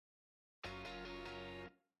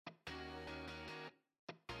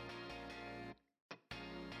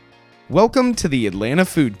Welcome to the Atlanta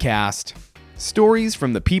Foodcast. Stories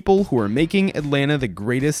from the people who are making Atlanta the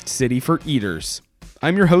greatest city for eaters.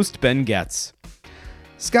 I'm your host, Ben Getz.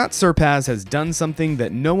 Scott Serpas has done something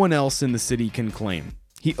that no one else in the city can claim.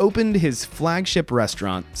 He opened his flagship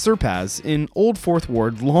restaurant, Serpas, in Old Fourth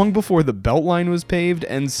Ward long before the Beltline was paved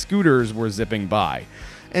and scooters were zipping by.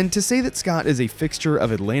 And to say that Scott is a fixture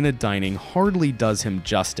of Atlanta dining hardly does him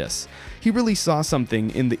justice. He really saw something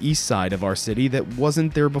in the east side of our city that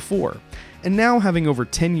wasn't there before. And now, having over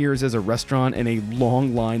 10 years as a restaurant and a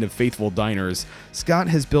long line of faithful diners, Scott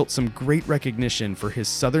has built some great recognition for his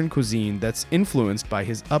southern cuisine that's influenced by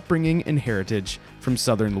his upbringing and heritage from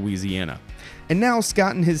southern Louisiana. And now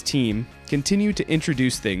Scott and his team continue to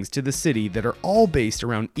introduce things to the city that are all based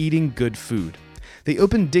around eating good food. They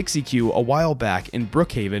opened Dixie Q a while back in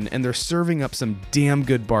Brookhaven, and they're serving up some damn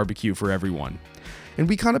good barbecue for everyone. And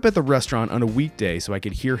we caught up at the restaurant on a weekday so I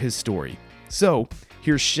could hear his story. So,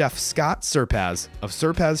 here's Chef Scott Serpas of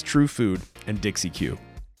Serpas True Food and Dixie Q.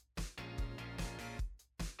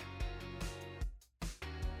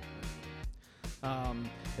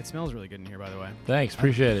 It smells really good in here, by the way. Thanks,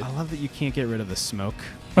 appreciate it. I love that you can't get rid of the smoke.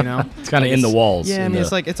 You know, It's kind of in the walls. Yeah, I mean,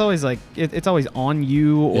 it's always it's always on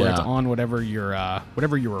you, or Yeah. it's on whatever you're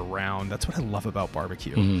around. That's what I love about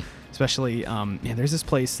barbecue, especially. There's this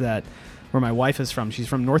place where my wife is from. She's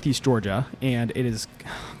from Northeast Georgia, and it is,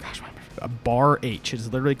 a Bar H. It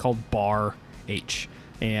is literally called Bar H,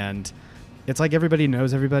 and it's like everybody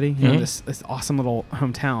knows everybody. You know, this awesome little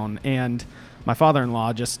hometown, and my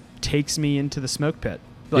father-in-law just takes me into the smoke pit.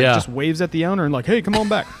 Just waves at the owner and hey, come on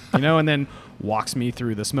back, and then walks me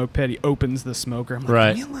through the smoke pit. He opens the smoker. I'm like,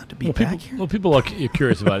 Right. Are we allowed to be back here? Well, people are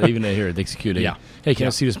curious about it, even here at Dixie Q. Hey, can I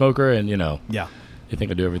see the smoker? And, Yeah. they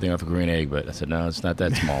think I do everything off a green egg, but I said, no, it's not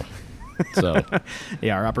that small. So,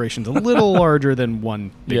 Yeah, our operation's a little larger than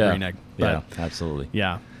one big green egg. Yeah, absolutely.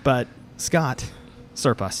 Yeah. But Scott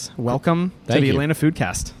Serpas, welcome to Thank the you. Atlanta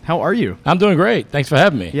Foodcast. How are you? I'm doing great. Thanks for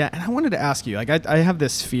having me. Yeah, and I wanted to ask you, I have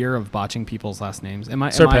this fear of botching people's last names.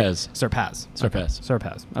 Serpas. Serpas. Serpas.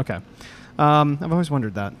 Serpas. Okay. I've always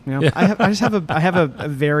wondered that. Yeah. I have a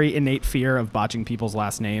very innate fear of botching people's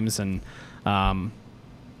last names and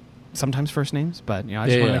sometimes first names, but I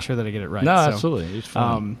just want to make sure that I get it right. No, So, absolutely. It's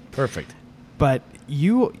fun. Perfect. But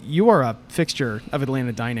you are a fixture of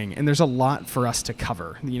Atlanta dining, and there's a lot for us to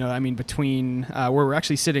cover. Between where we're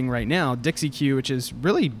actually sitting right now, Dixie Q, which is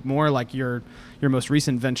really more like your most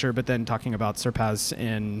recent venture, but then talking about Serpas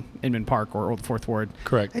in Inman Park or Old Fourth Ward.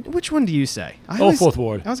 Correct. And which one do you say? Old Fourth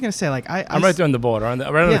Ward. I was going to say, I'm right there on the border, right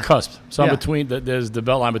on the cusp. So I'm Yeah. between, there's the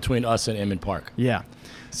belt line between us and Inman Park. Yeah.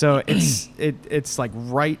 So it's like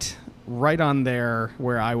right on there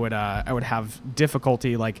where I would have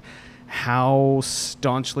difficulty. How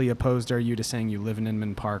staunchly opposed are you to saying you live in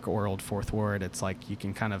Inman Park or Old Fourth Ward? It's like you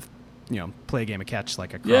can kind of, play a game of catch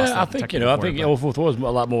across. Yeah, I think Old Fourth Ward is a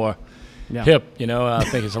lot more hip. I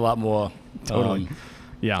think it's a lot more. Totally.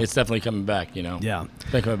 Yeah. It's definitely coming back. Yeah.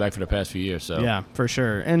 It's been coming back for the past few years. So Yeah, for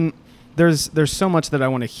sure. And there's so much that I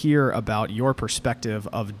want to hear about your perspective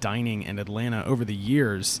of dining in Atlanta over the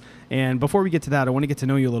years. And before we get to that, I want to get to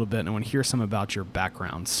know you a little bit, and I want to hear some about your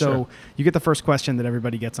background. So Sure. You get the first question that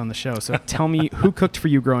everybody gets on the show. So tell me, who cooked for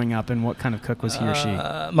you growing up, and what kind of cook was he or she?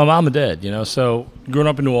 My mom and dad, So growing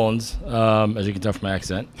up in New Orleans, as you can tell from my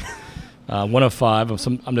accent, one of five.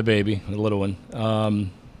 I'm the baby, the little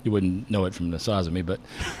one. You wouldn't know it from the size of me, but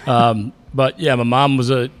yeah, my mom was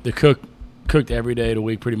the cook. Cooked every day of the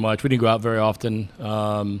week pretty much. We didn't go out very often.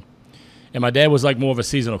 And my dad was more of a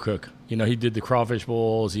seasonal cook. He did the crawfish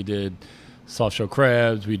bowls. He did soft shell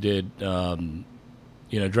crabs. We did,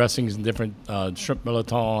 dressings and different shrimp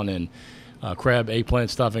mirliton and crab eggplant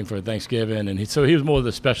stuffing for Thanksgiving. And so he was more of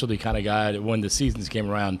the specialty kind of guy that when the seasons came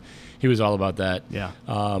around, he was all about that. Yeah.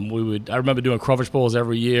 I remember doing crawfish bowls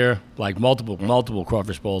every year, multiple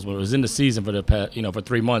crawfish bowls. When it was in the season for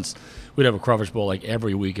 3 months, we'd have a crawfish bowl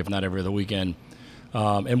every week, if not every other weekend.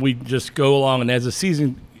 And we'd just go along, and as the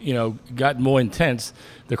season, got more intense,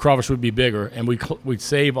 the crawfish would be bigger, and we'd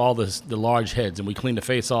save all the large heads, and we clean the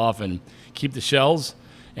face off and keep the shells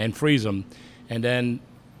and freeze them. And then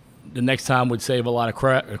the next time we'd save a lot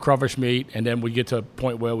of crawfish meat, and then we'd get to a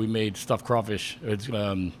point where we made stuffed crawfish.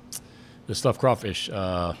 The stuffed crawfish,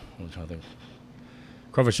 I'm trying to think.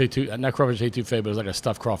 Crawfish not crawfish etouffee, but it was like a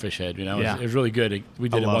stuffed crawfish head. Yeah. It was really good. We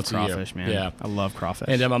did it once a year. Crawfish, man. Yeah, I love crawfish.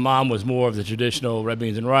 And then my mom was more of the traditional red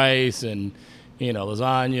beans and rice, and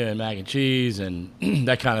lasagna and mac and cheese and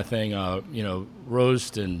that kind of thing.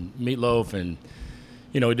 Roast and meatloaf, and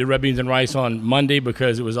we did red beans and rice on Monday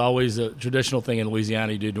because it was always a traditional thing in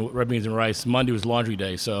Louisiana. You did red beans and rice. Monday was laundry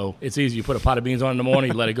day, so it's easy. You put a pot of beans on in the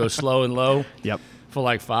morning, you let it go slow and low. Yep. for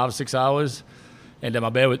like 5 or 6 hours. And then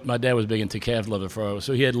my dad was big into calf liver,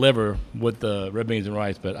 so he had liver with the red beans and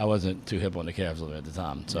rice, but I wasn't too hip on the calf liver at the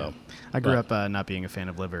time. So I grew up not being a fan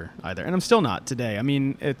of liver either, and I'm still not today. I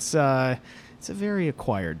mean, it's a very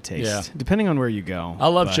acquired taste, depending on where you go. I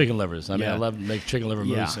love chicken livers. I mean, I love to make chicken liver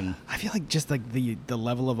mousse. And I feel like just like the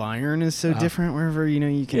level of iron is so different wherever you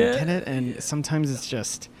can get it, and sometimes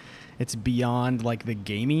it's beyond like the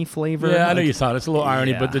gamey flavor. Yeah, I like, know you saw it. It's a little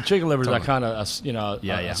irony, but the chicken livers, totally. I kind of,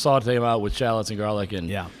 I saute them out with shallots and garlic, and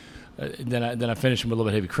then I finish them with a little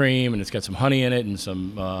bit of heavy cream, and it's got some honey in it and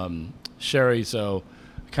some sherry. So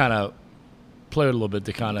I kind of play it a little bit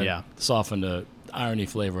to kind of soften the irony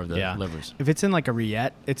flavor of the livers. If it's in like a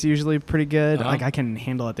rillette, it's usually pretty good. Like I can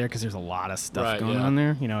handle it there because there's a lot of stuff going on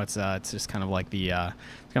there. It's just kind of like the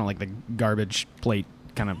garbage plate.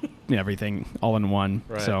 Kind of everything all in one.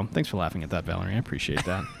 Right. So thanks for laughing at that, Valerie. I appreciate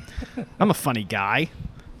that. I'm a funny guy.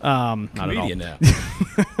 Not comedian at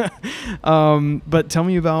all. But tell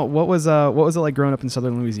me about what was it like growing up in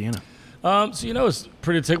Southern Louisiana? It's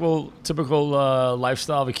pretty typical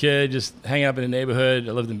lifestyle of a kid, just hanging out in the neighborhood.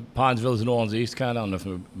 I lived in Ponds Village, New Orleans East, kind of. I don't know if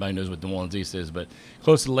anybody knows what New Orleans East is, but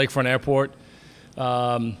close to the Lakefront Airport.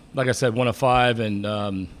 Like I said, 1 of 5,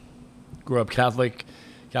 and grew up Catholic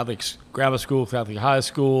grammar school, Catholic high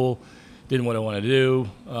school. Didn't what I wanted to do.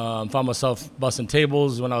 Found myself busting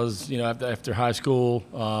tables when I was, after high school.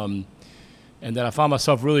 And then I found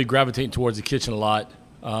myself really gravitating towards the kitchen a lot.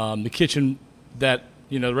 The kitchen that,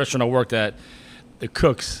 the restaurant I worked at, the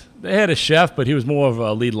cooks, they had a chef, but he was more of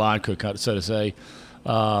a lead line cook, so to say.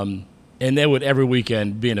 And they would every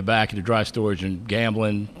weekend be in the back of the dry storage and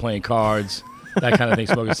gambling, playing cards, that kind of thing,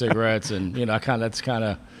 smoking cigarettes. And, that's kind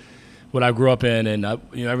of what I grew up in, and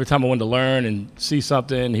every time I wanted to learn and see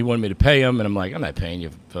something, he wanted me to pay him, and I'm like, I'm not paying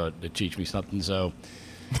you to teach me something. So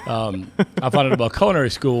I found out about culinary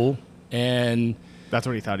school, and that's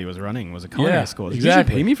what he thought he was running, was a culinary school. Exactly. You should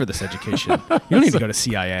pay me for this education. You don't need to go to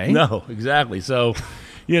CIA. No, exactly. So,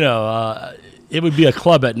 it would be a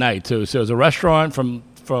club at night too. So it was a restaurant from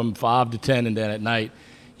 5 to 10, and then at night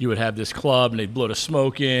you would have this club, and they'd blow the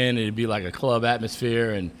smoke in, and it'd be like a club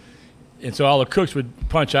atmosphere, and so all the cooks would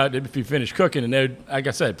punch out if you finished cooking, and they'd, like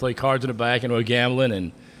I said, play cards in the back and go gambling,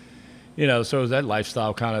 and so it was that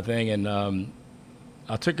lifestyle kind of thing. And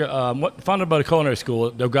I took found out about a culinary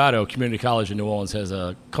school. Delgado Community College in New Orleans has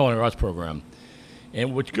a culinary arts program,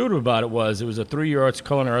 and what's good about it was a 3-year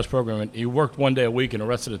culinary arts program, and you worked 1 day a week, and the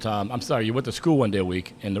rest of the time, you went to school 1 day a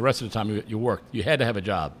week, and the rest of the time you worked. You had to have a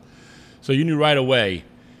job, so you knew right away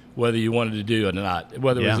whether you wanted to do it or not,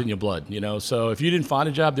 whether it was in your blood, So if you didn't find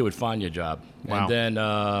a job, they would find you a job. Wow. And then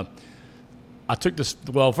I took this.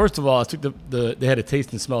 Well, first of all, I took they had a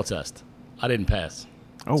taste and smell test. I didn't pass.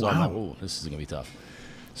 Oh, so wow. I'm like, oh, this is gonna be tough.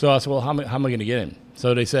 So I said, well, how am I gonna get in?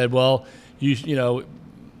 So they said, well, get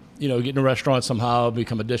in a restaurant somehow,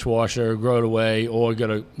 become a dishwasher, grow it away, or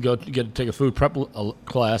take a food prep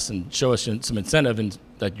class and show us some incentive and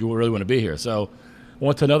that you really want to be here. So I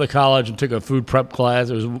went to another college and took a food prep class.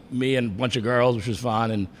 It was me and a bunch of girls, which was fun.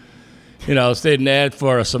 And, stayed in there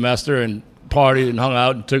for a semester and partied and hung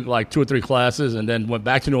out and took like 2 or 3 classes, and then went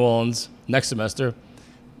back to New Orleans next semester.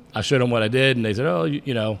 I showed them what I did, and they said, oh,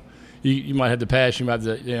 you might have the passion, you might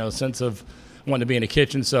have the sense of wanting to be in the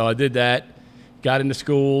kitchen. So I did that, got into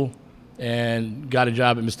school, and got a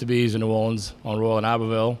job at Mr. B's in New Orleans on Royal and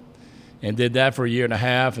Iberville. And did that for 1.5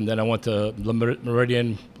 years, and then I went to Le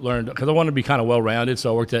Meridian, learned, because I wanted to be kind of well-rounded,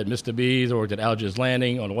 so I worked at Mr. B's, I worked at Algiers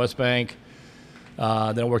Landing on the West Bank,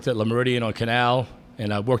 then I worked at Le Meridian on Canal,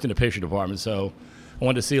 and I worked in the pastry department, so I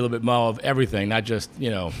wanted to see a little bit more of everything, not just,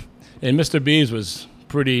 and Mr. B's was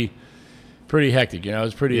pretty hectic, it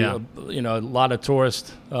was pretty, a lot of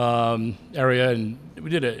tourist area, and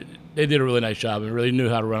they did a really nice job, and really knew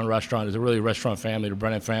how to run a restaurant. It was a really restaurant family, the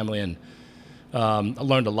Brennan family, and I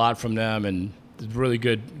learned a lot from them, and really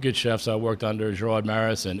good chefs I worked under, Gerard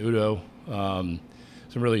Maris and Udo, some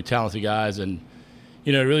really talented guys, and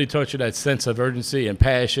it really taught you that sense of urgency and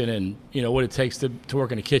passion, and what it takes to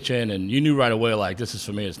work in the kitchen. And you knew right away, like, this is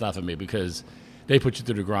for me, it's not for me, because they put you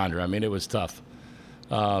through the grinder. I mean, it was tough,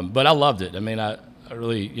 but I loved it. I mean, I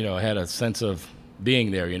really had a sense of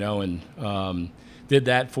being there, and did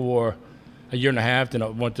that for 1.5 years, then I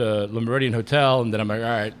went to Le Meridian Hotel, and then I'm like, all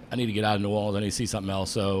right, I need to get out of New Orleans. I need to see something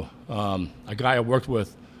else. So a guy I worked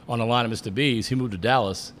with on the line at Mr. B's, he moved to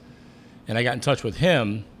Dallas, and I got in touch with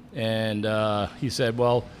him, and he said,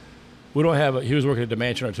 well, we don't have he was working at the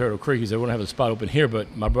mansion on Turtle Creek. He said, we don't have a spot open here,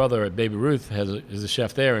 but my brother at Baby Ruth is a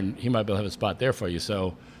chef there, and he might be able to have a spot there for you.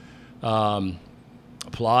 So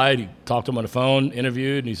applied, he talked to him on the phone,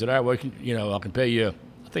 interviewed, and he said, all right, well, I can pay you.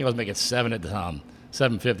 I think I was making $7 at the time.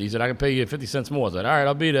 $7.50. He said, I can pay you 50 cents more. I said, all right,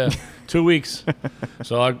 I'll be there 2 weeks.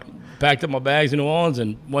 So I packed up my bags in New Orleans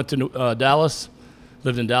and went to Dallas.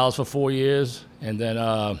 Lived in Dallas for 4 years, and then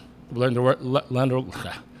learned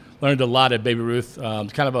a lot at Baby Ruth.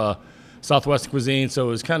 Kind of a Southwestern cuisine, so it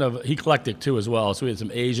was kind of eclectic too as well. So we had some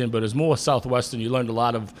Asian, but it was more Southwestern. You learned a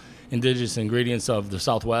lot of indigenous ingredients of the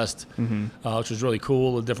Southwest, which was really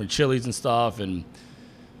cool. The different chilies and stuff, and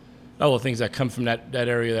all the things that come from that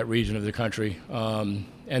area, that region of the country. And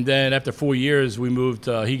then after 4 years, we moved.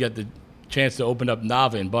 He got the chance to open up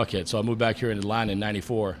Nava in Buckhead, so I moved back here in Atlanta in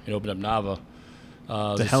 '94 and opened up Nava.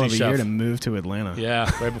 It's a hell of a year to move to Atlanta. Yeah,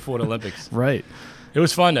 right before the Olympics. Right. It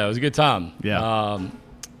was fun, though. It was a good time. Yeah.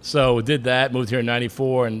 So did that, moved here in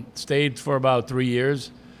 '94 and stayed for about 3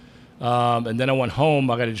 years. And then I went home.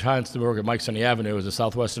 I got a chance to work at Mike's on the Avenue. It was a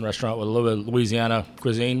Southwestern restaurant with a little bit of Louisiana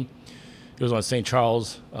cuisine. It was on St.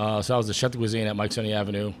 Charles. So I was the chef de cuisine at Mike's on the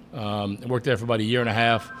Avenue. I worked there for about a year and a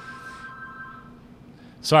half.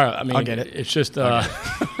 Sorry, I mean, I'll get it. It's just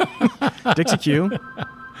Dixie Q.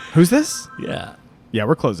 Who's this? Yeah. Yeah,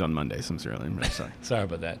 we're closed on Monday, so I'm really sorry. Sorry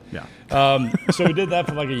about that. Yeah. So we did that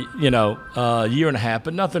for like a year and a half,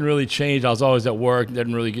 but nothing really changed. I was always at work,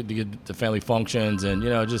 didn't really get to get to family functions, and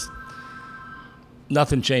just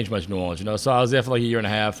nothing changed much in New Orleans. So I was there for like a year and a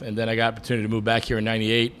half, and then I got an opportunity to move back here in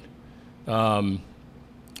 '98. Opened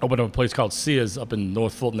up a place called Sears up in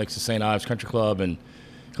North Fulton next to St. Ives Country Club and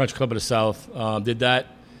Country Club of the South. Did that,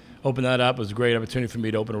 opened that up. It was a great opportunity for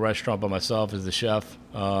me to open a restaurant by myself as the chef.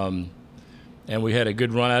 And we had a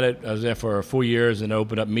good run at it. I was there for 4 years and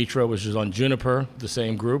opened up Mitra, which is on Juniper, the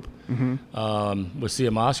same group, with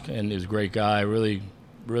Sia Mosque, and he was a great guy, really,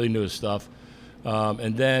 really knew his stuff.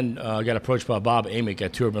 And then I got approached by Bob Amick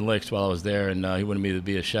at Two Urban Licks while I was there, and he wanted me to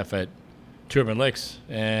be a chef at Two Urban Licks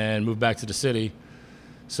and moved back to the city.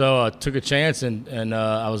 So I took a chance, and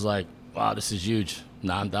I was like, wow, this is huge,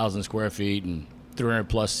 9,000 square feet and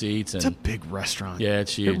 300-plus seats. And it's a big restaurant. Yeah,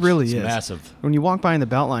 it's huge. It really is. Massive. When you walk by in the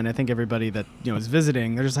Beltline, I think everybody that is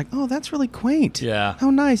visiting, they're just like, oh, that's really quaint. Yeah. How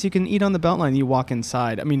nice. You can eat on the Beltline. You walk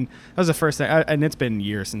inside. I mean, that was the first thing. And it's been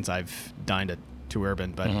years since I've dined at Two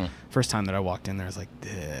Urban, but first time that I walked in there, I was like,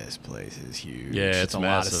 this place is huge. Yeah, it's a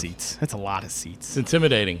massive. lot of seats. It's a lot of seats. It's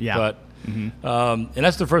intimidating. Yeah. But, and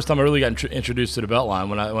that's the first time I really got introduced to the Beltline,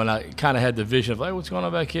 when I kind of had the vision of, like, what's going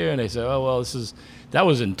on back here? And they said, oh, well, that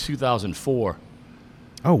was in 2004.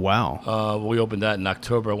 Oh, wow. We opened that in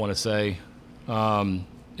October, I want to say.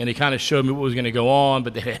 And he kind of showed me what was going to go on,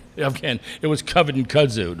 but again, it was covered in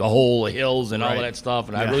kudzu, the whole hills and all of that stuff,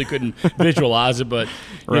 and I really couldn't visualize it, but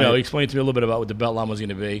he explained to me a little bit about what the Beltline was going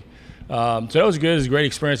to be. So that was good. It was a great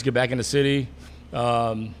experience to get back in the city,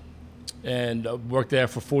 and worked there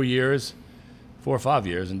for 4 or 5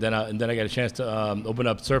 years, and then I got a chance to open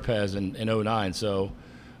up Serpas in '09. So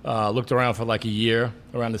looked around for like a year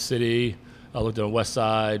around the city. I looked on the west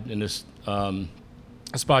side, and this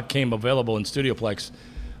spot came available in Studioplex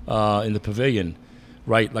in the Pavilion,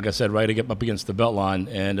 right, like I said, right up against the Beltline.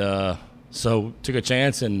 And so took a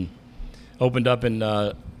chance and opened up in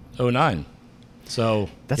 '09. So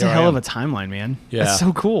that's a hell of a timeline, man. Yeah. That's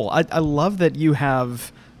so cool. I love that you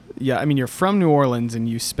have, I mean, you're from New Orleans and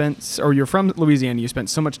you're from Louisiana. You spent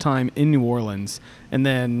so much time in New Orleans, and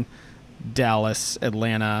then Dallas,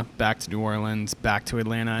 Atlanta, back to New Orleans, back to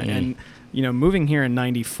Atlanta. And moving here in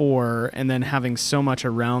 '94 and then having so much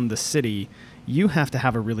around the city, you have to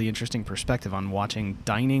have a really interesting perspective on watching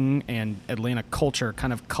dining and Atlanta culture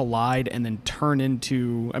kind of collide and then turn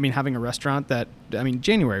into, having a restaurant that,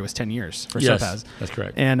 January was 10 years for Serpas. Yes, that's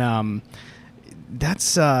correct. And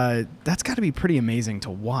that's got to be pretty amazing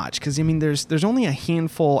to watch, because there's only a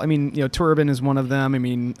handful. Two Urban is one of them.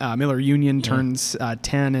 Miller Union turns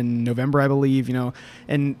 10 in November, I believe.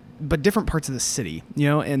 But different parts of the city,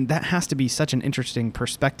 and that has to be such an interesting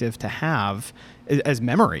perspective to have as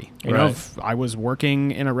memory. If I was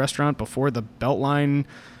working in a restaurant before the Beltline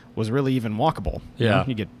was really even walkable.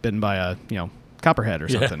 You get bitten by a copperhead or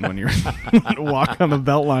something when you're walk on the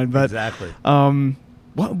Beltline. But exactly.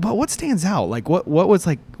 What stands out? Like what was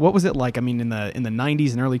it like? In the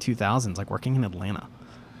 90s and early 2000s, like working in Atlanta.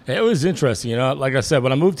 It was interesting. Like I said,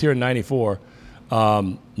 when I moved here in '94,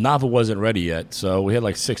 Nava wasn't ready yet, so we had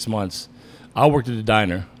like 6 months. I worked at the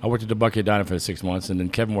diner. I worked at the Buckhead Diner for 6 months, and then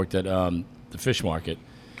Kevin worked at the fish market.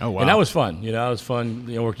 Oh wow! And that was fun. It was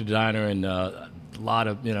fun. Worked at the diner, and a lot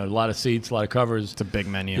of seats, a lot of covers. It's a big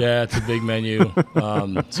menu. Yeah, it's a big menu.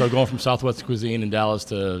 So going from Southwest cuisine in Dallas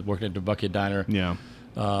to working at the Buckhead Diner. Yeah.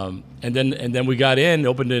 And then we got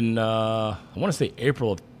opened in I want to say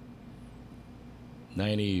April of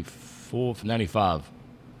 '95.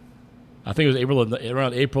 I think it was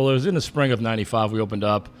around April. It was in the spring of '95 we opened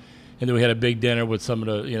up, And then we had a big dinner with some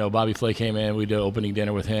of the, Bobby Flay came in. We did an opening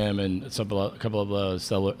dinner with him and a couple of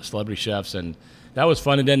celebrity chefs, and that was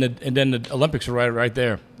fun. And then the Olympics were right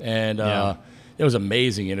there, and it was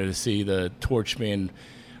amazing, to see the torch being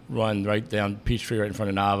run right down Peachtree right in front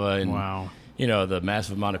of Nava, and wow. The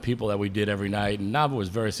massive amount of people that we did every night. And Nava was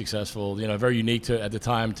very successful, very unique at the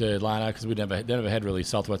time to Atlanta, because we never had really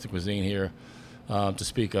Southwestern cuisine here to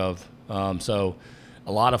speak of. So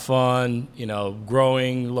a lot of fun,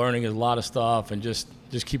 growing, learning a lot of stuff, and just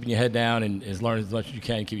keeping your head down and learning as much as you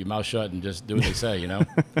can, keep your mouth shut, and just do what they say,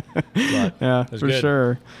 But yeah, for good.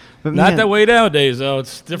 Sure. But Not that way nowadays, though.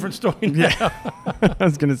 It's a different story now. Yeah, I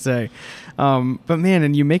was going to say. But, man,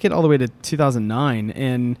 and you make it all the way to 2009,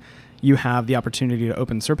 and you have the opportunity to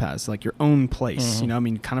open Serpas, like your own place.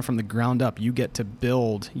 Mm-hmm. Kind of from the ground up, you get to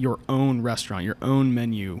build your own restaurant, your own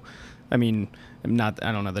menu. I don't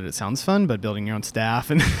know that it sounds fun, but building your own staff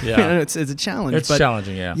and it's a challenge. It's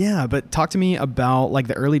challenging, yeah. Yeah, but talk to me about like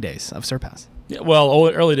the early days of Serpas. Yeah, well,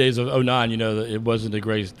 early days of 2009, it wasn't the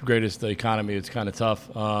greatest economy. It's kind of tough.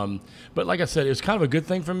 But like I said, it was kind of a good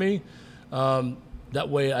thing for me. That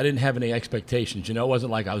way I didn't have any expectations. It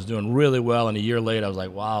wasn't like I was doing really well, and a year later I was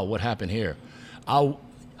like, wow, what happened here?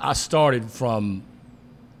 I started from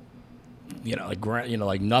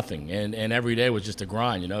like nothing, and every day was just a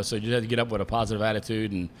grind, so you had to get up with a positive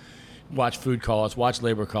attitude and watch food costs, watch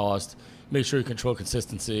labor costs, make sure you control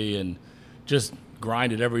consistency, and just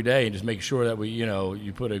grind it every day, and just make sure that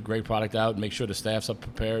you put a great product out, and make sure the staff's up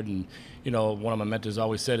prepared. And one of my mentors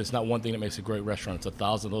always said, it's not one thing that makes a great restaurant, it's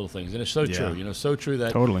 1,000 little things. And it's so true, so true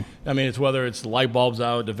that totally. It's whether it's the light bulbs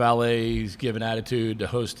out, the valet's giving attitude, the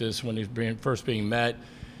hostess when he's first being met,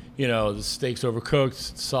 the steak's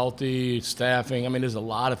overcooked, salty, staffing. There's a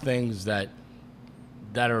lot of things that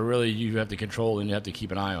are really you have to control and you have to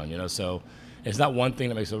keep an eye on, So it's not one thing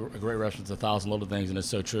that makes a great restaurant. It's 1,000 little things, and it's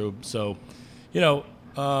so true. So,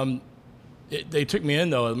 they took me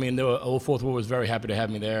in, though. The Old Fourth Ward was very happy to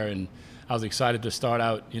have me there, and I was excited to start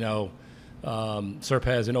out,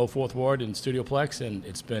 Serpas in Old Fourth Ward in Studioplex, and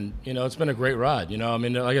it's been a great ride.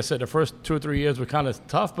 Like I said, the first 2 or 3 years were kind of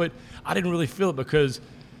tough, but I didn't really feel it because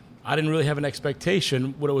I didn't really have an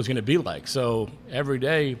expectation what it was going to be like. So every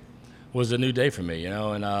day was a new day for me,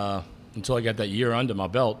 and until I got that year under my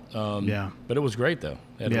belt. But it was great, though.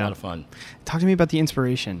 I had a lot of fun. Talk to me about the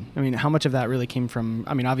inspiration. How much of that really came from,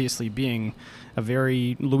 obviously being a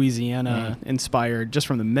very Louisiana inspired just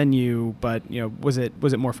from the menu, but, was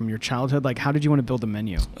it more from your childhood? Like, how did you want to build a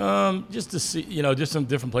menu? Just to see, just some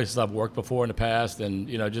different places I've worked before in the past, and,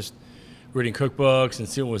 just reading cookbooks and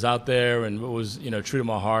seeing what was out there and what was, true to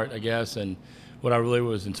my heart, I guess. And what I really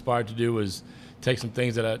was inspired to do was take some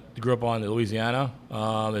things that I grew up on in Louisiana.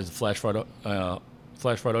 There's flash fried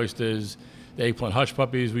oysters, the eggplant hush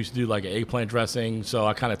puppies. We used to do like an eggplant dressing, so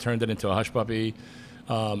I kind of turned it into a hush puppy.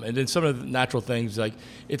 And then some of the natural things, like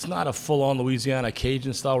it's not a full-on Louisiana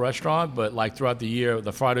Cajun-style restaurant, but like throughout the year,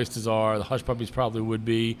 the fried oysters are, the hush puppies probably would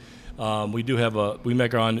be. We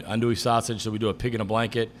make our own andouille sausage, so we do a pig in a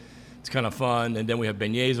blanket. It's kind of fun. And then we have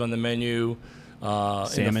beignets on the menu.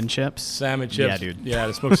 Salmon chips? Salmon chips. Yeah, dude. Yeah,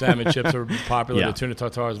 the smoked salmon chips are popular. Yeah. The tuna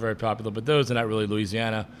tartare is very popular, but those are not really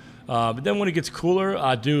Louisiana. But then when it gets cooler,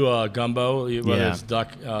 I do gumbo, whether it's duck,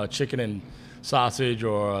 chicken and sausage,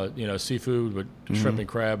 or seafood with shrimp and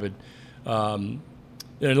crab. And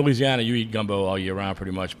in Louisiana, you eat gumbo all year round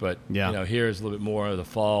pretty much, but here is a little bit more of the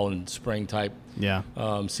fall and spring type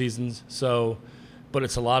seasons. So, but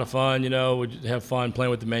it's a lot of fun. We have fun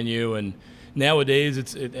playing with the menu, and nowadays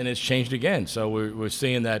it's changed again. So we're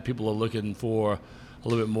seeing that people are looking for a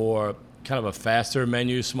little bit more kind of a faster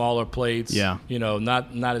menu, smaller plates. Yeah.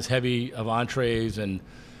 Not as heavy of entrees, and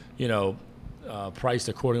priced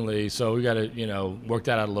accordingly. So we got to work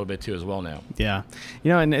that out a little bit too as well now. Yeah,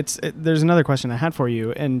 and there's another question I had for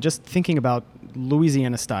you, and just thinking about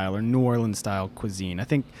Louisiana style or New Orleans style cuisine. I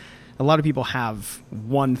think a lot of people have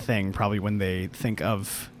one thing probably when they think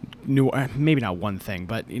of maybe not one thing,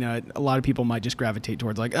 but a lot of people might just gravitate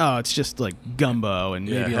towards like, oh, it's just like gumbo and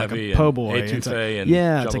maybe like a po' boy. It's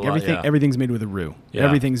like everything's made with a roux. Yeah.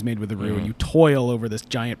 Everything's made with a roux, and you toil over this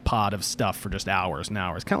giant pot of stuff for just hours and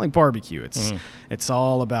hours. Kind of like barbecue. It's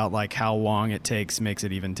all about like how long it takes makes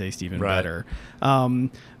it even taste even better.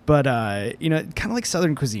 But, kind of like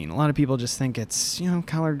Southern cuisine. A lot of people just think it's,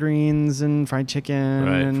 collard greens and fried chicken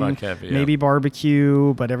and fried cafe, maybe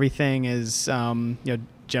barbecue, but everything is,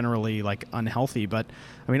 generally like unhealthy. But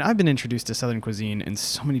I've been introduced to Southern cuisine in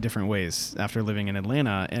so many different ways after living in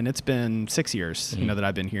Atlanta, and it's been 6 years, that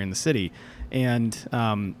I've been here in the city. And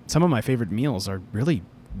some of my favorite meals are really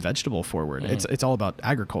vegetable forward. It's all about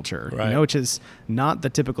agriculture, Right. which is not the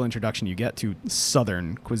typical introduction you get to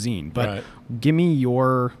Southern cuisine. But Right. give me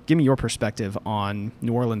your perspective on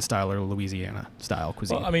New Orleans style or Louisiana style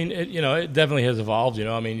cuisine. Well, I mean, it definitely has evolved.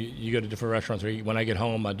 I mean, you go to different restaurants. When I get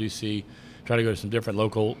home, I do try to go to some different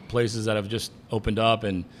local places that have just opened up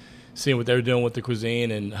and seeing what they're doing with the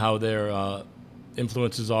cuisine and how their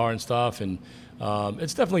influences are and stuff. And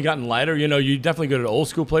it's definitely gotten lighter. You definitely go to the old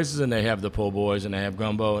school places and they have the po' boys and they have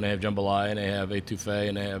gumbo and they have jambalaya and they have etouffee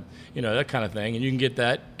and they have, that kind of thing. And you can get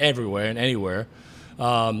that everywhere and anywhere.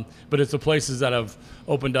 But it's the places that have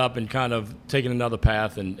opened up and kind of taken another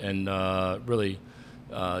path and really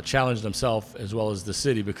challenged themselves as well as the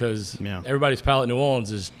city, because everybody's palate in New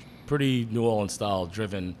Orleans is pretty New Orleans style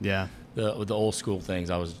driven. Yeah. With the old school things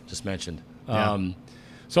I was just mentioned. Yeah.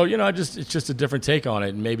 So, it's just a different take on it,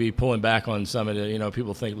 and maybe pulling back on some of the,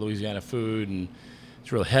 people think Louisiana food and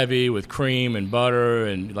it's real heavy with cream and butter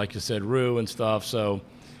and, like you said, roux and stuff. So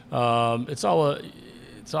it's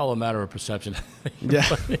all a matter of perception. Yeah.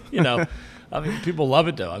 But, I mean, people love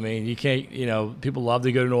it though. I mean, you can't, people love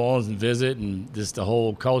to go to New Orleans and visit, and just the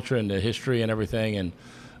whole culture and the history and everything. And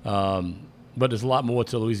but there's a lot more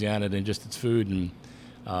to Louisiana than just its food, and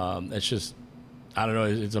it's just, I don't know.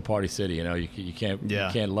 It's a party city, you can't, you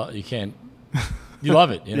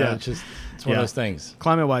love it, Yeah. It's one of those things.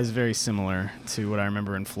 Climate-wise, very similar to what I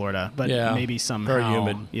remember in Florida, but maybe somehow very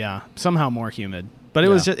humid. Yeah, somehow more humid. But it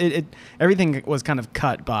was just everything was kind of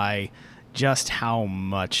cut by just how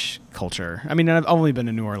much culture. I mean, I've only been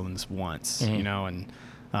to New Orleans once, and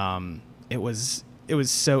it was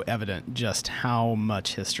so evident just how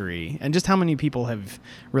much history and just how many people have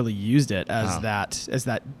really used it as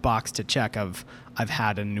that box to check of, I've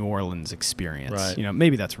had a New Orleans experience. Right.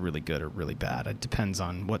 Maybe that's really good or really bad. It depends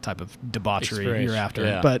on what type of debauchery you're after.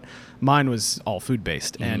 Yeah. But mine was all food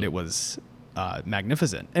based, and it was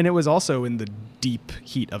magnificent. And it was also in the deep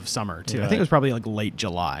heat of summer too. Right. I think it was probably like late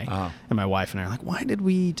July. And my wife and I are like, why did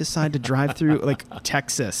we decide to drive through like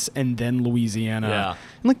Texas and then Louisiana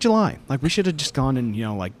in like July? Like we should have just gone in,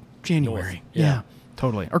 like January. North. Yeah.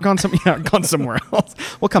 Totally. Or gone somewhere else.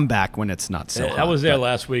 We'll come back when it's not so hot. I was there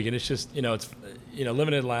last week, and it's just, it's, living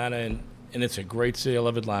in Atlanta, and it's a great city. I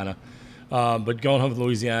love Atlanta. But going home to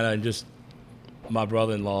Louisiana, and just my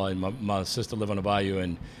brother-in-law and my sister live on the bayou,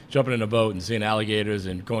 and jumping in a boat and seeing alligators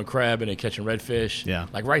and going crabbing and catching redfish. Yeah.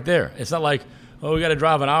 Like right there. It's not like, we got to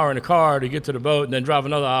drive an hour in a car to get to the boat and then drive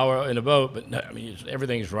another hour in a boat. But no, I mean,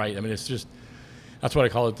 everything's right. I mean, it's just, that's what I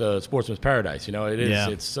call it, the sportsman's paradise. It is. Yeah.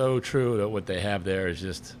 It's so true that what they have there is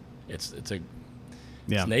just, it's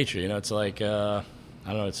nature. It's like,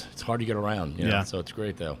 I don't know. It's hard to get around. So it's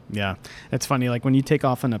great though. Yeah, it's funny. Like when you take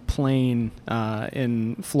off on a plane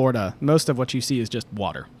in Florida, most of what you see is just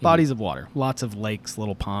water, bodies of water, lots of lakes,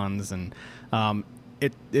 little ponds, and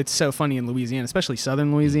it's so funny in Louisiana, especially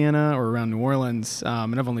southern Louisiana or around New Orleans.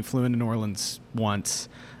 And I've only flew into New Orleans once.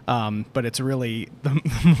 But it's really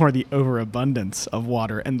the overabundance of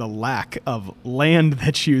water and the lack of land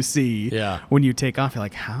that you see when you take off. You're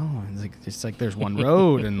like, how? It's like there's one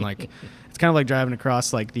road, and like it's kind of like driving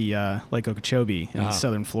across like the Lake Okeechobee in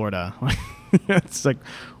southern Florida. It's like,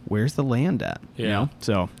 where's the land at? Yeah.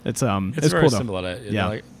 So it's very cool though. Similar to that.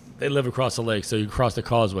 Like, they live across the lake, so you cross the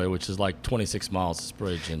causeway, which is like 26 miles, this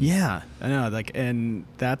bridge. And yeah, I know. Like, and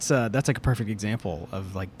that's like a perfect example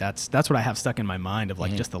of like that's what I have stuck in my mind of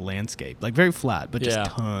like just the landscape, like very flat, but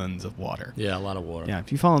just tons of water. Yeah, a lot of water. Yeah,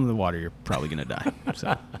 if you fall into the water, you're probably gonna die.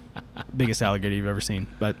 So, biggest alligator you've ever seen.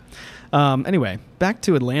 But anyway, back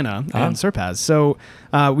to Atlanta and Serpas. So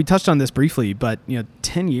we touched on this briefly, but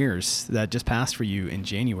 10 years that just passed for you in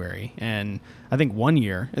January, and I think 1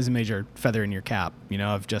 year is a major feather in your cap,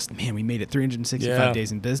 of just, man, we made it 365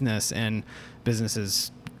 days in business, and business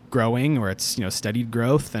is growing, or it's, steadied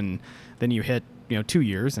growth. And then you hit, 2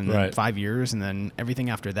 years and then 5 years and then everything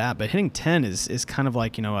after that. But hitting 10 is kind of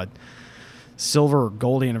like, a silver or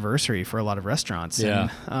gold anniversary for a lot of restaurants. Yeah.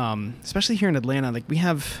 And especially here in Atlanta, like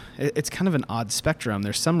it's kind of an odd spectrum.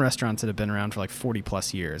 There's some restaurants that have been around for like 40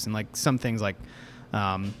 plus years, and like some things like,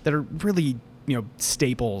 that are really,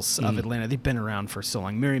 staples of Atlanta. They've been around for so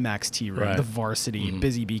long. Mary Mac's Tea Room, the Varsity,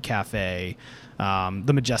 Busy Bee Cafe,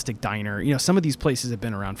 the Majestic Diner. Some of these places have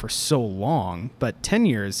been around for so long, but 10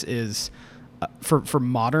 years is for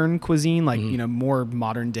modern cuisine, like, more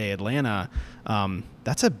modern day Atlanta.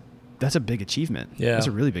 That's a that's a big achievement. Yeah. That's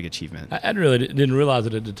a really big achievement. I really didn't realize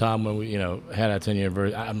it at the time when we, had our 10-year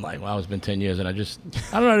anniversary. I'm like, wow, it's been 10 years, and I don't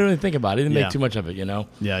know, I didn't really think about it. I didn't make too much of it,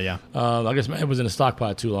 Yeah. I guess my head was in a stock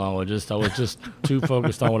pot too long. I was just too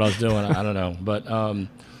focused on what I was doing. I don't know, but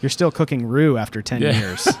you're still cooking roux after 10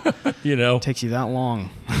 years. It takes you that long.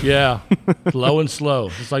 Yeah, low and slow.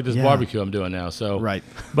 It's like this barbecue I'm doing now. So right,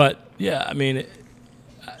 but yeah, I mean,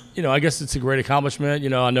 I guess it's a great accomplishment.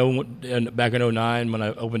 I know back in 2009 when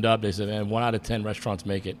I opened up, they said, man, 1 out of 10 restaurants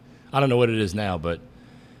make it. I don't know what it is now, but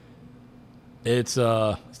it's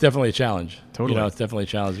definitely a challenge. Totally. It's definitely a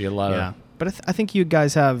challenge. You get a lot of. But I think you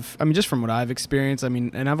guys have, just from what I've experienced,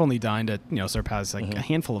 and I've only dined at, Serpas like a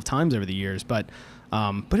handful of times over the years, but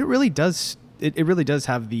it really does, it really does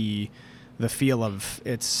have the feel of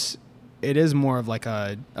it is more of like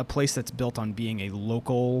a place that's built on being a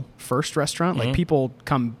local first restaurant. Like people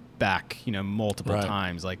come back, multiple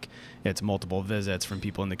times. Like it's multiple visits from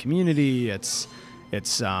people in the community. It's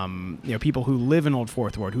people who live in Old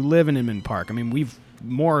Fourth Ward, who live in Inman Park.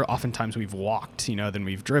 Oftentimes we've walked, than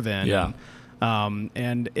we've driven. Yeah.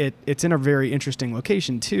 And it's in a very interesting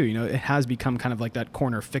location too. It has become kind of like that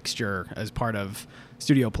corner fixture as part of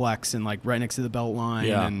Studioplex and like right next to the Beltline.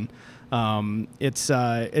 Yeah. And it's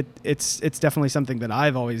definitely something that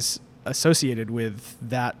I've always associated with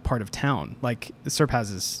that part of town. Like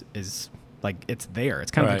Serpas is like it's there. It's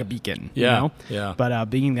kind of like a beacon. Yeah. But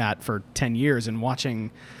being that for 10 years and watching.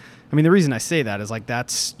 The reason I say that is like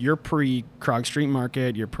that's your pre-Krog Street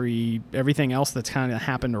Market, your everything else that's kind of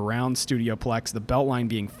happened around Studioplex, the Beltline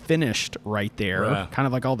being finished right there, kind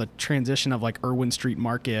of like all the transition of like Irwin Street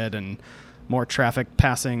Market and more traffic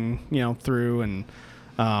passing, through and,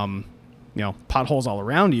 potholes all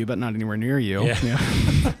around you, but not anywhere near you.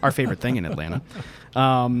 Yeah. Our favorite thing in Atlanta.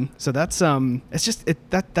 So that's it's just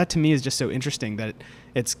that to me is just so interesting that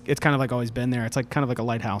it's kind of like always been there. It's like kind of like a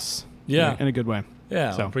lighthouse. Yeah. In a good way.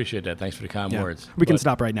 Yeah, so I appreciate that. Thanks for the kind words. We can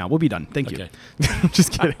stop right now. We'll be done. Thank you. Okay.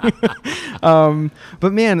 Just kidding.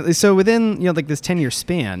 But man, so within like this 10-year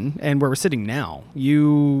span, and where we're sitting now,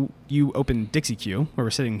 you opened Dixie Q, where we're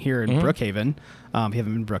sitting here in Brookhaven. If you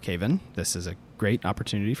haven't been in Brookhaven, this is a great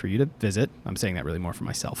opportunity for you to visit. I'm saying that really more for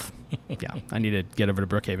myself. Yeah, I need to get over to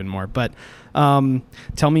Brookhaven more. But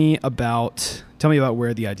tell me about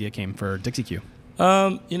where the idea came for Dixie Q.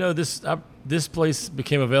 This place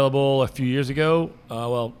became available a few years ago.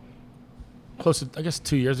 Close to, I guess,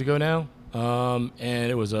 2 years ago now.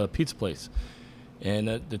 And it was a pizza place. And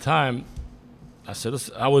at the time, I said,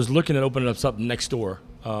 I was looking at opening up something next door,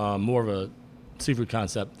 more of a seafood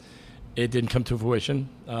concept. It didn't come to fruition,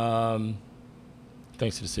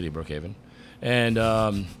 thanks to the city of Brookhaven. And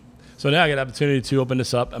so now I got the opportunity to open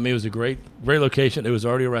this up. It was a great location. It was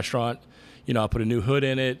already a restaurant. I put a new hood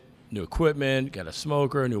in it. New equipment, got a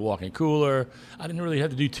smoker, new walk-in cooler. I didn't really have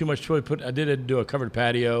to do too much to it. I did do a covered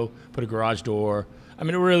patio, put a garage door. It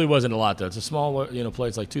really wasn't a lot though. It's a small,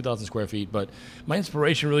 place, like 2,000 square feet. But my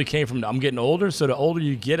inspiration really came from I'm getting older. So the older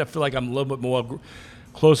you get, I feel like I'm a little bit more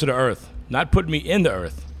closer to Earth. Not putting me in the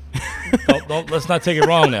Earth. Let's not take it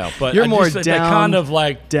wrong now. But you're more that kind of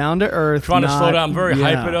like down to earth. Trying to slow down. I'm very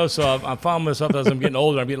hyper though. So I found myself as I'm getting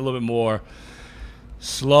older, I'm getting a little bit more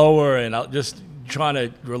slower, and I'll just trying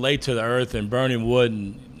to relate to the earth and burning wood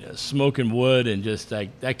and smoking wood and just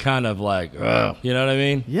like that kind of like, you know what I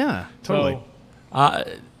mean? Yeah, totally. So,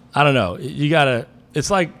 I don't know. You gotta. It's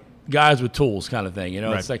like guys with tools kind of thing.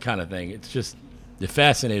 It's that kind of thing. It's just you're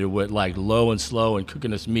fascinated with like low and slow and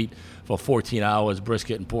cooking this meat for 14 hours,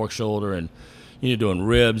 brisket and pork shoulder, and you're doing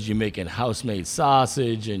ribs. You're making house-made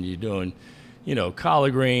sausage, and you're doing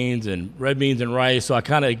collard greens and red beans and rice. So I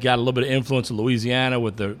kind of got a little bit of influence in Louisiana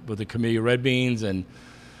with the Camellia red beans, and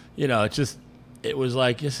it was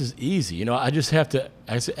like this is easy. I just have to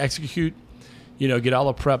execute, get all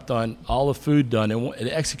the prep done, all the food done, and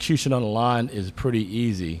the execution on the line is pretty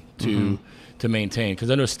easy to maintain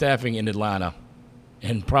because I know staffing in Atlanta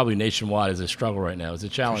and probably nationwide is a struggle right now. It's a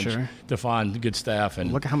challenge to find good staff.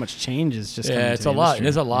 And look at how much change is just coming it's to a the lot. industry. And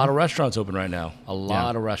there's a lot of restaurants open right now, a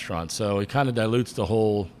lot of restaurants. So it kind of dilutes the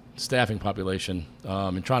whole staffing population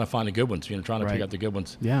and trying to find the good ones, trying to pick up the good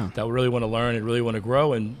ones that really want to learn and really want to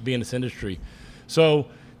grow and be in this industry. So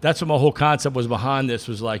that's what my whole concept was behind this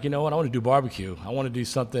was like, what, I want to do barbecue. I want to do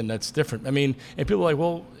something that's different. And people are like,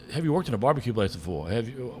 well, have you worked in a barbecue place before?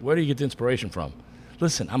 Where do you get the inspiration from?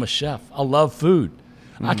 Listen, I'm a chef. I love food.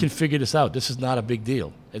 I can figure this out. This is not a big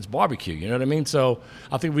deal. It's barbecue, you know what I mean? So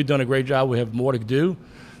I think we've done a great job. We have more to do,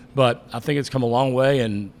 but I think it's come a long way,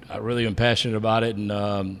 and I really am passionate about it. And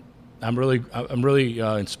I'm really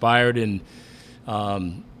inspired and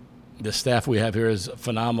The staff we have here is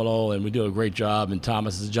phenomenal, and we do a great job. And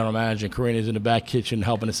Thomas is the general manager, and Karina's in the back kitchen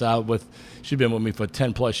helping us out with. She's been with me for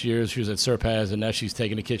 10+ years. She was at Serpas, and now she's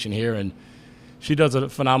taking the kitchen here, and she does a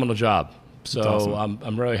phenomenal job. So awesome.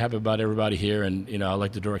 I'm really happy about everybody here, and I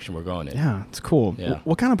like the direction we're going in. Yeah, it's cool. Yeah.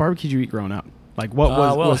 What kind of barbecue did you eat growing up? Like what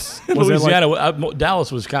was Louisiana? it like?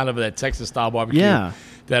 Dallas was kind of that Texas style barbecue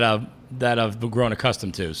that I've grown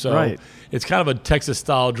accustoed to. So it's kind of a Texas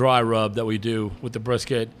style dry rub that we do with the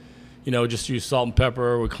brisket. Just use salt and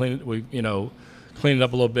pepper. We clean it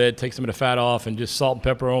up a little bit, take some of the fat off, and just salt and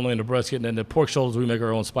pepper only in the brisket. And then the pork shoulders, we make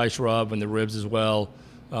our own spice rub, and the ribs as well.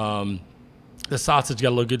 The sausage got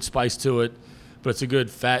a little good spice to it, but it's a good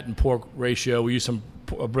fat and pork ratio. We use some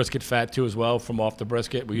brisket fat too as well from off the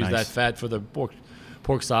brisket. We use that fat for the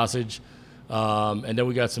pork sausage, and then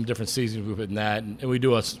we got some different seasonings we put in that, and we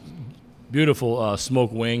do a beautiful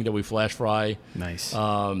smoked wing that we flash fry. Nice.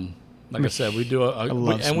 Like I said, we do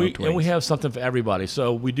we have something for everybody.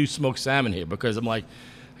 So we do smoked salmon here because I'm like,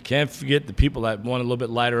 I can't forget the people that want a little bit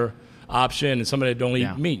lighter option and somebody that don't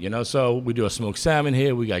eat meat. So we do a smoked salmon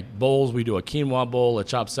here. We got bowls. We do a quinoa bowl, a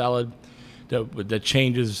chopped salad that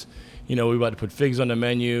changes. We're about to put figs on the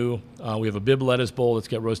menu. We have a bib lettuce bowl that's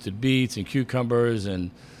got roasted beets and cucumbers.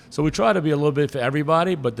 And so we try to be a little bit for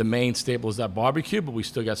everybody, but the main staple is that barbecue, but we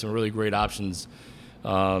still got some really great options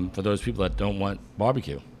for those people that don't want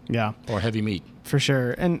barbecue. Yeah. Or heavy meat. For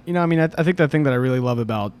sure. And, I think the thing that I really love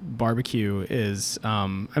about barbecue is,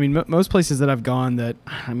 most places that I've gone that,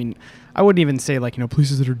 I wouldn't even say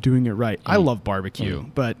places that are doing it right. I love barbecue,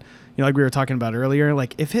 but like we were talking about earlier,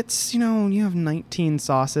 like if it's, you have 19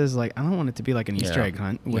 sauces, like I don't want it to be like an Easter egg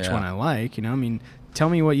hunt, which one I like, tell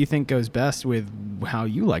me what you think goes best with how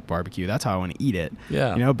you like barbecue. That's how I want to eat it.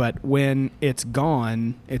 Yeah. But when it's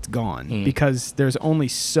gone because there's only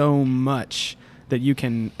so much that you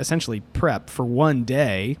can essentially prep for one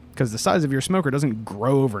day because the size of your smoker doesn't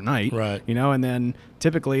grow overnight. Right. And then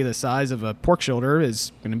typically the size of a pork shoulder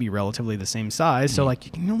is going to be relatively the same size. So like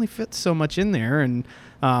you can only fit so much in there. And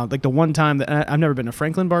like the one time that I've never been to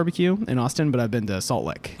Franklin Barbecue in Austin, but I've been to Salt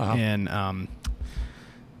Lick in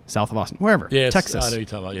south of Austin, wherever. Yeah, Texas. I know you're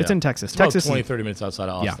talking about. Yeah. It's in Texas. It's Texas 20, 30 minutes outside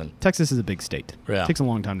of Austin. Yeah. Texas is a big state. Yeah. It takes a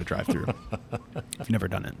long time to drive through if you've never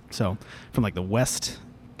done it. So from like the west,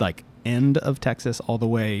 end of Texas all the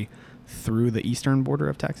way through the eastern border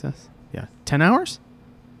of Texas. Yeah. 10 hours?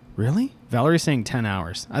 Really? Valerie's saying 10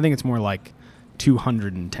 hours. I think it's more like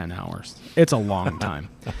 210 hours. It's a long time,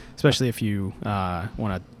 especially if you want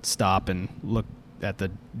to stop and look at the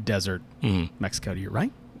desert, Mexico to your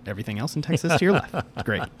right, everything else in Texas to your left. It's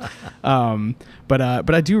great. But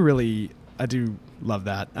I do love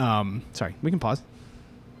that. Sorry, we can pause.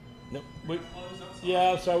 No,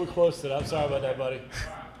 I'm sorry, we're close to that. I'm sorry about that, buddy.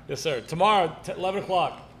 Yes, sir. Tomorrow, 11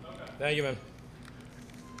 o'clock. Okay. Thank you, man.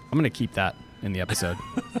 I'm going to keep that in the episode.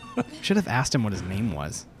 Should have asked him what his name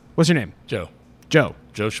was. What's your name? Joe. Joe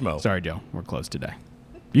Schmo. Sorry, Joe. We're closed today.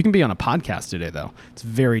 You can be on a podcast today, though. It's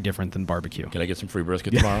very different than barbecue. Can I get some free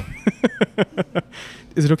brisket tomorrow?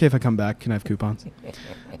 Is it okay if I come back? Can I have coupons?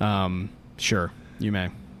 Sure, you may.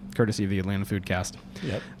 Courtesy of the Atlanta Foodcast.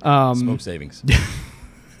 Yep. Smoke savings.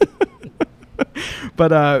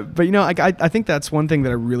 But I think that's one thing that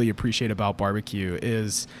I really appreciate about barbecue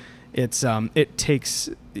is it takes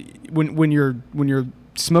when you're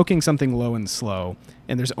smoking something low and slow,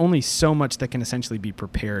 and there's only so much that can essentially be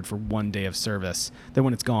prepared for one day of service. Then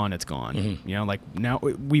when it's gone, it's gone. Mm-hmm. Like now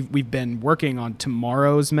we've been working on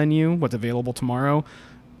tomorrow's menu, what's available tomorrow,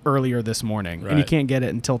 earlier this morning, and you can't get it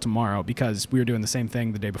until tomorrow because we were doing the same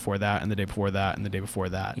thing the day before that and the day before that and the day before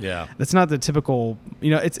that. Yeah. That's not the typical,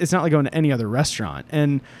 it's not like going to any other restaurant.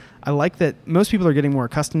 And I like that most people are getting more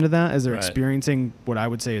accustomed to that as they're experiencing what I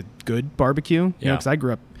would say is good barbecue. Because I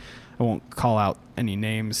grew up, I won't call out any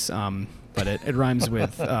names, but it rhymes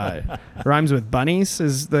with bunnies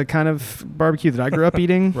is the kind of barbecue that I grew up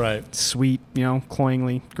eating. Right. Sweet,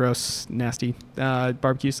 cloyingly gross, nasty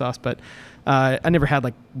barbecue sauce, but I never had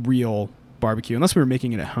like real barbecue unless we were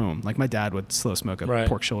making it at home. Like my dad would slow smoke a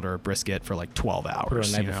pork shoulder or brisket for like 12 hours. Put it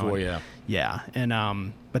on the night before, yeah.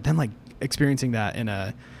 And but then like experiencing that in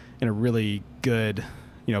a really good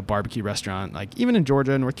barbecue restaurant, like even in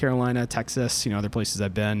Georgia, North Carolina, Texas, other places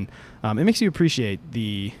I've been, it makes you appreciate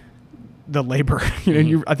the labor.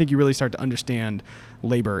 I think you really start to understand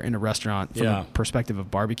labor in a restaurant from a perspective of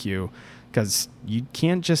barbecue, because you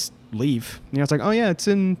can't just leave. It's like, oh yeah, it's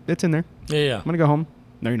in there. Yeah. I'm gonna go home.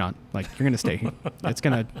 No, you're not. Like you're gonna stay. It's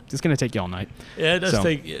gonna take you all night. Yeah, it does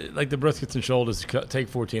take, like the briskets and shoulders take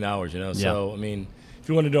 14 hours. So I mean, if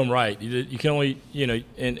you want to do them right, you can only,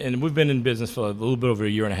 and we've been in business for a little bit over a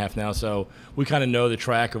year and a half now, so we kind of know the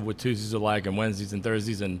track of what Tuesdays are like and Wednesdays and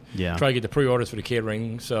Thursdays, and try to get the pre-orders for the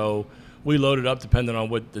catering. So we load it up depending on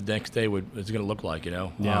what the next day is going to look like,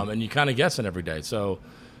 and you kind of guessing every day. So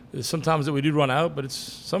there's sometimes that we do run out, but it's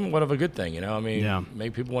somewhat of a good thing,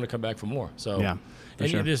 Make people want to come back for more. So,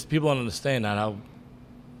 just people don't understand that how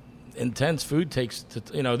intense food takes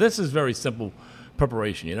this is very simple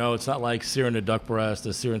preparation. It's not like searing a duck breast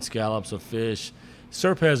or searing scallops or fish.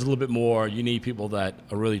 Serpas is a little bit more. You need people that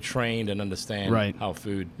are really trained and understand how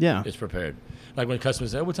food is prepared. Like when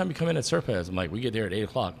customers say, what time you come in at Serpas? I'm like, we get there at 8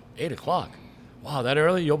 o'clock. 8 o'clock? Wow, that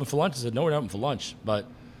early? You open for lunch? I said, no, we're not open for lunch. But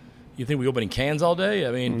you think we open in cans all day?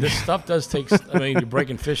 I mean, this stuff does take, you're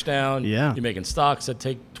breaking fish down. Yeah. You're making stocks that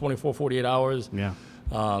take 24, 48 hours. Yeah.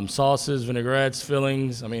 Sauces, vinaigrettes,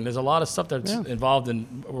 fillings. I mean, there's a lot of stuff that's involved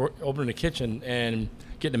in opening the kitchen and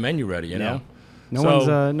getting the menu ready, know?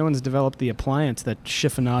 No one's developed the appliance that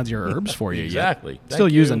chiffonades your herbs for you exactly. yet. Still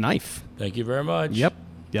use a knife. Thank you very much. Yep.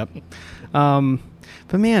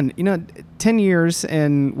 But man, 10 years,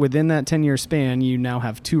 and within that 10-year span, you now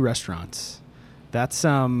have 2 restaurants. That's,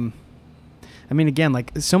 again,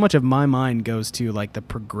 like so much of my mind goes to like the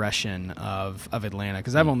progression of Atlanta,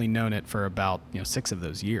 because I've only known it for about 6 of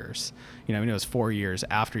those years. It was 4 years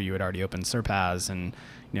after you had already opened Serpas, and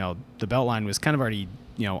the Beltline was kind of already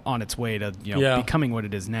on its way to becoming what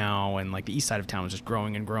it is now, and like the east side of town was just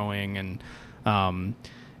growing and growing, and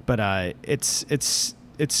but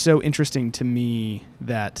it's so interesting to me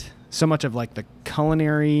that so much of like the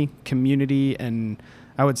culinary community, and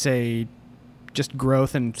I would say just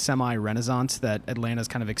growth and semi-renaissance that Atlanta's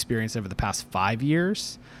kind of experienced over the past 5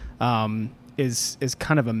 years is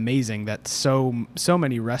kind of amazing, that so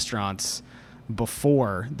many restaurants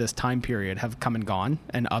before this time period have come and gone,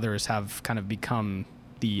 and others have kind of become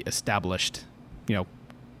the established,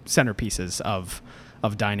 centerpieces of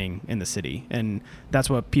dining in the city. And that's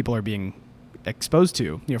what people are being exposed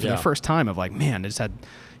to, for the first time, of like, man, I just had,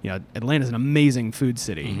 Atlanta's an amazing food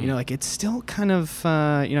city. Like it's still kind of,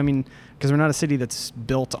 because we're not a city that's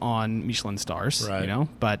built on Michelin stars,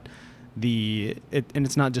 but and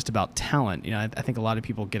it's not just about talent. I think a lot of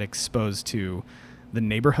people get exposed to the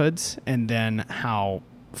neighborhoods, and then how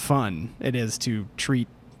fun it is to treat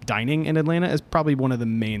dining in Atlanta as probably one of the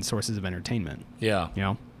main sources of entertainment. Yeah.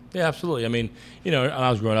 Yeah, absolutely. When I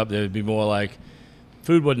was growing up, there would be more like,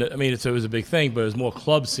 food wasn't, it was a big thing, but it was more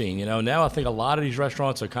club scene, Now I think a lot of these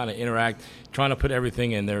restaurants are kind of trying to put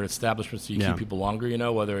everything in their establishments so you keep people longer,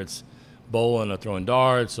 whether it's bowling or throwing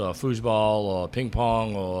darts or foosball or ping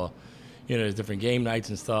pong or, there's different game nights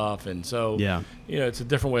and stuff. And so, it's a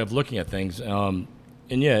different way of looking at things.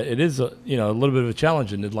 It is, a little bit of a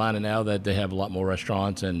challenge in Atlanta now that they have a lot more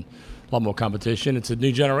restaurants and a lot more competition. It's a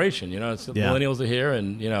new generation, it's the millennials are here,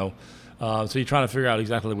 and, so you're trying to figure out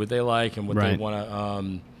exactly what they like and what they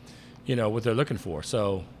want to, what they're looking for.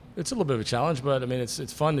 So it's a little bit of a challenge, but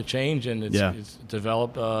it's fun to change, and it's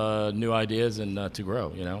develop new ideas and to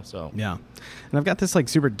grow, So yeah, and I've got this like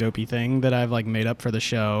super dopey thing that I've like made up for the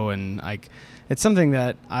show, and it's something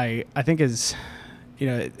that I think is,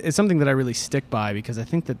 it's something that I really stick by, because I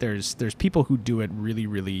think that there's people who do it really,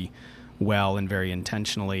 really well and very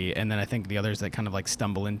intentionally, and then I think the others that kind of like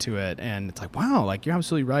stumble into it, and it's like, wow, like you're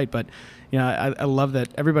absolutely right. But I love that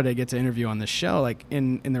everybody I get to interview on this show, like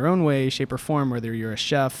in their own way, shape, or form, whether you're a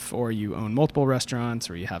chef or you own multiple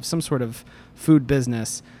restaurants or you have some sort of food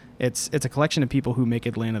business, it's a collection of people who make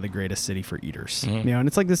Atlanta the greatest city for eaters. And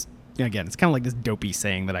it's like this, again, it's kind of like this dopey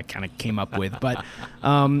saying that I kind of came up with, but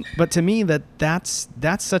to me that's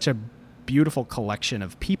such a beautiful collection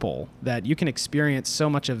of people that you can experience so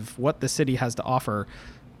much of what the city has to offer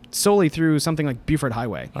solely through something like Buford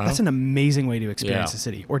Highway. That's an amazing way to experience the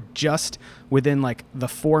city, or just within like the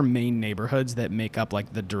 4 main neighborhoods that make up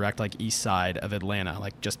like the direct like east side of Atlanta,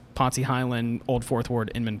 like just Ponce Highland, Old Fourth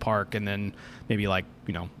Ward, Inman Park, and then maybe like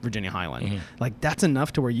Virginia Highland. Like that's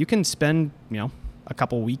enough to where you can spend a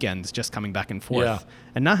couple weekends just coming back and forth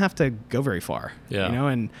and not have to go very far.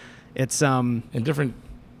 And it's and different.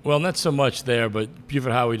 Well, not so much there, but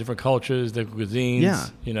Buford Highway, different cultures, different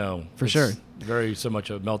cuisines. For sure. Very so much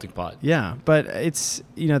a melting pot. Yeah, but it's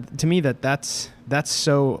to me that's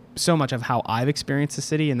so much of how I've experienced the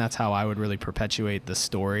city, and that's how I would really perpetuate the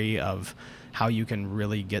story of how you can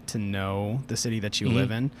really get to know the city that you live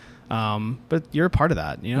in. But you're a part of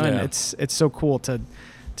that, and it's so cool to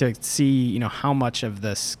see how much of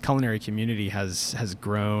this culinary community has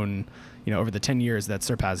grown over the 10 years that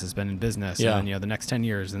Serpas has been in business, Yeah. and then, the next 10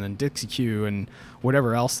 years, and then Dixie Q and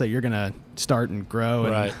whatever else that you're going to start and grow.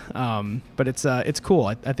 Right. And, but it's cool.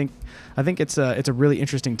 I think it's a really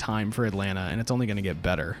interesting time for Atlanta, and it's only going to get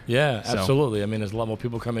better. Yeah, So- absolutely. I mean, there's a lot more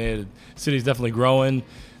people coming in. The city's definitely growing,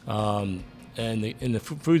 and the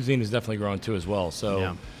food scene is definitely growing too as well. So.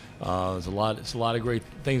 Yeah. It's a lot of great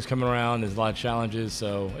things coming around. There's a lot of challenges,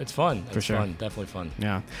 so it's fun. It's sure. fun, definitely fun.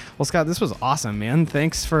 Yeah. Well, Scott, this was awesome, man.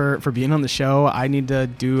 Thanks for being on the show. I need to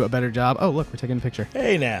do a better job. Oh, look, we're taking a picture.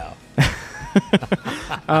 Hey now.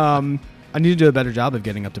 I need to do a better job of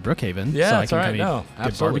getting up to Brookhaven. Yeah, so I that's can all right. come eat No, good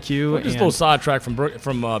absolutely. barbecue. Well, just a and- little sidetrack from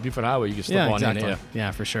Buford Highway. You can slip yeah, on exactly. in here.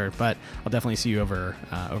 Yeah, for sure. But I'll definitely see you over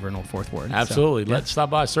in Old Fourth Ward. So, Absolutely. yeah. Let's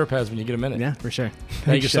stop by Serpas when you get a minute. Yeah, for sure. Thank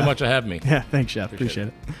Thanks, you so Chef. much for having me. Yeah, thanks, Chef. Appreciate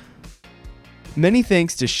it. Many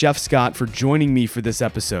thanks to Chef Scott for joining me for this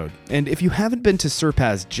episode. And if you haven't been to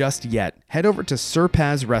Serpas just yet, head over to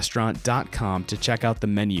serpasrestaurant.com to check out the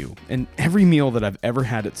menu. And every meal that I've ever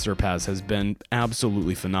had at Serpas has been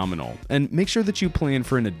absolutely phenomenal. And make sure that you plan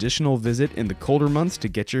for an additional visit in the colder months to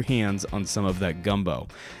get your hands on some of that gumbo.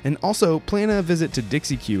 And also plan a visit to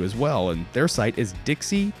Dixie Q as well, and their site is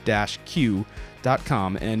dixie-q.com,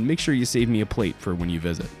 and make sure you save me a plate for when you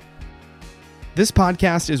visit. This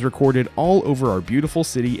podcast is recorded all over our beautiful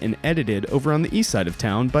city and edited over on the east side of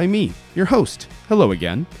town by me, your host. Hello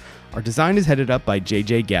again. Our design is headed up by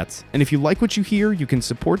JJ Getz, and if you like what you hear, you can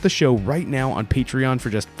support the show right now on Patreon for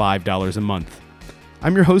just $5 a month.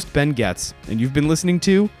 I'm your host, Ben Getz, and you've been listening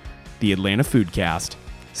to the Atlanta Foodcast.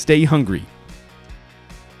 Stay hungry